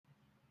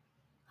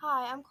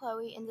Hi, I'm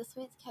Chloe, and this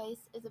week's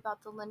case is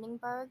about the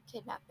Lindbergh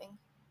Kidnapping.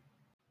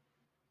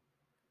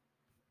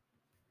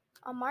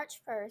 On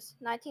March 1st,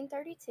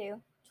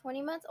 1932,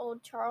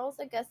 20-month-old Charles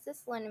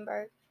Augustus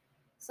Lindbergh,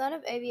 son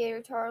of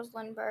aviator Charles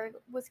Lindbergh,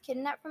 was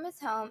kidnapped from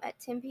his home at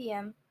 10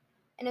 p.m.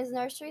 In his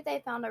nursery,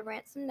 they found a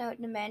ransom note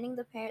demanding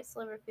the parents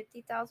deliver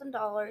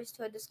 $50,000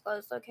 to a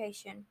disclosed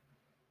location.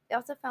 They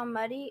also found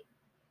muddy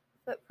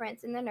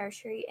footprints in the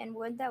nursery and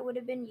wood that would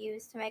have been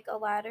used to make a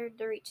ladder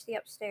to reach the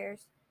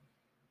upstairs.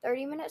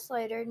 30 minutes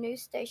later,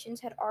 news stations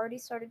had already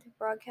started to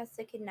broadcast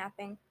the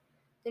kidnapping.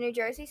 The New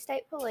Jersey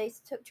State Police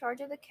took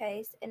charge of the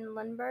case, and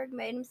Lindbergh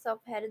made himself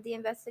head of the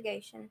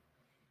investigation.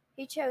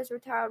 He chose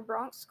retired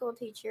Bronx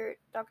schoolteacher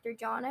Dr.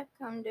 John F.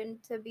 Condon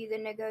to be the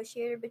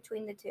negotiator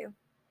between the two.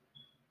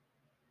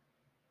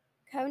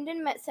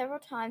 Condon met several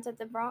times at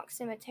the Bronx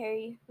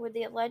cemetery with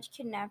the alleged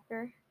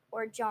kidnapper,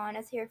 or John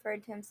as he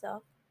referred to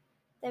himself.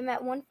 They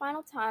met one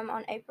final time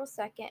on April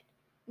 2nd,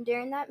 and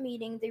during that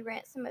meeting the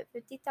ransom of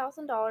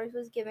 $50,000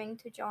 was given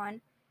to John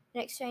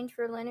in exchange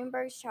for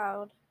Lindbergh's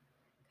child.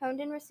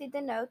 Condon received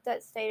a note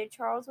that stated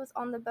Charles was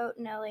on the boat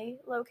Nellie,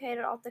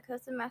 located off the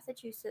coast of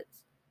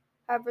Massachusetts.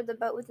 However, the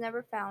boat was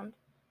never found.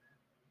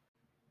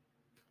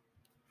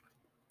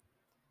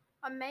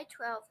 On May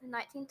 12,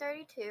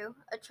 1932,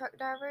 a truck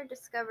driver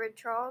discovered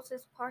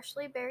Charles's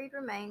partially buried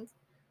remains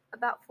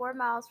about 4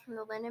 miles from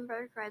the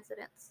Lindbergh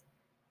residence.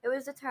 It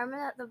was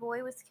determined that the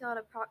boy was killed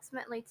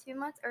approximately 2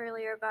 months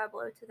earlier by a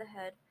blow to the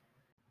head.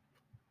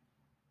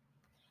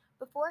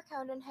 Before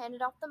Condon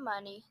handed off the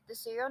money, the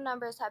serial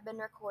numbers had been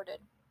recorded.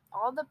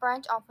 All the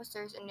branch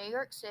officers in New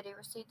York City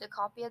received a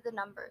copy of the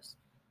numbers.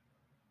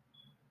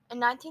 In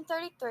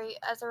 1933,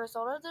 as a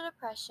result of the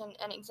Depression,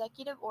 an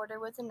executive order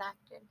was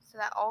enacted so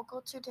that all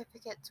gold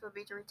certificates would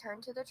be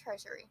returned to the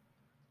Treasury.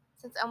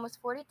 Since almost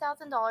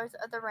 $40,000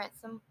 of the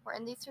ransom were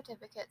in these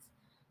certificates,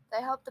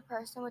 they hoped the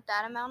person with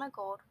that amount of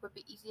gold would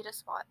be easy to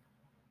spot.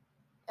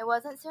 It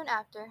wasn't soon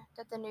after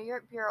that the New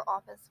York Bureau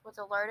Office was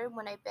alerted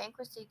when a bank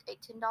received a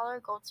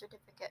 $10 gold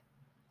certificate.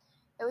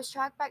 It was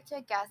tracked back to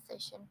a gas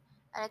station.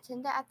 An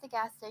attendant at the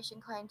gas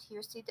station claimed he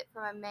received it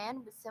from a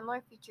man with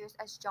similar features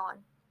as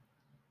John.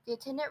 The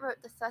attendant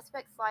wrote the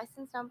suspect's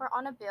license number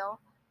on a bill,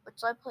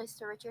 which led police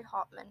to Richard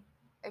Hauptmann,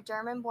 a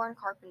German-born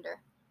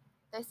carpenter.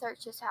 They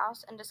searched his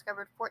house and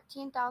discovered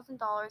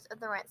 $14,000 of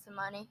the ransom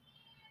money,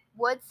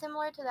 wood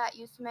similar to that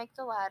used to make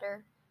the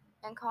ladder,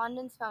 and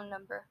Condon's phone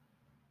number.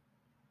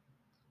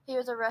 He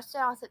was arrested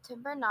on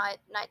September 9,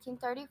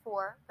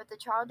 1934, but the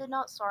trial did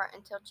not start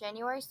until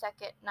January 2,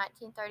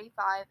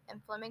 1935,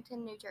 in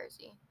Flemington, New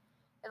Jersey.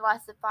 It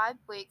lasted 5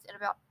 weeks, and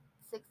about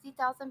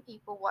 60,000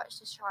 people watched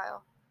his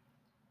trial.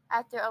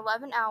 After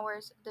 11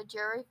 hours, the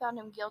jury found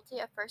him guilty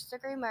of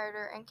first-degree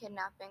murder and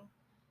kidnapping.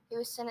 He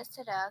was sentenced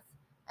to death,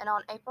 and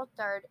on April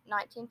 3,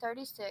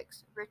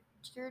 1936,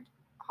 Richard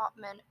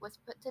Hauptmann was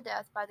put to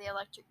death by the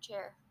electric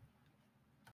chair.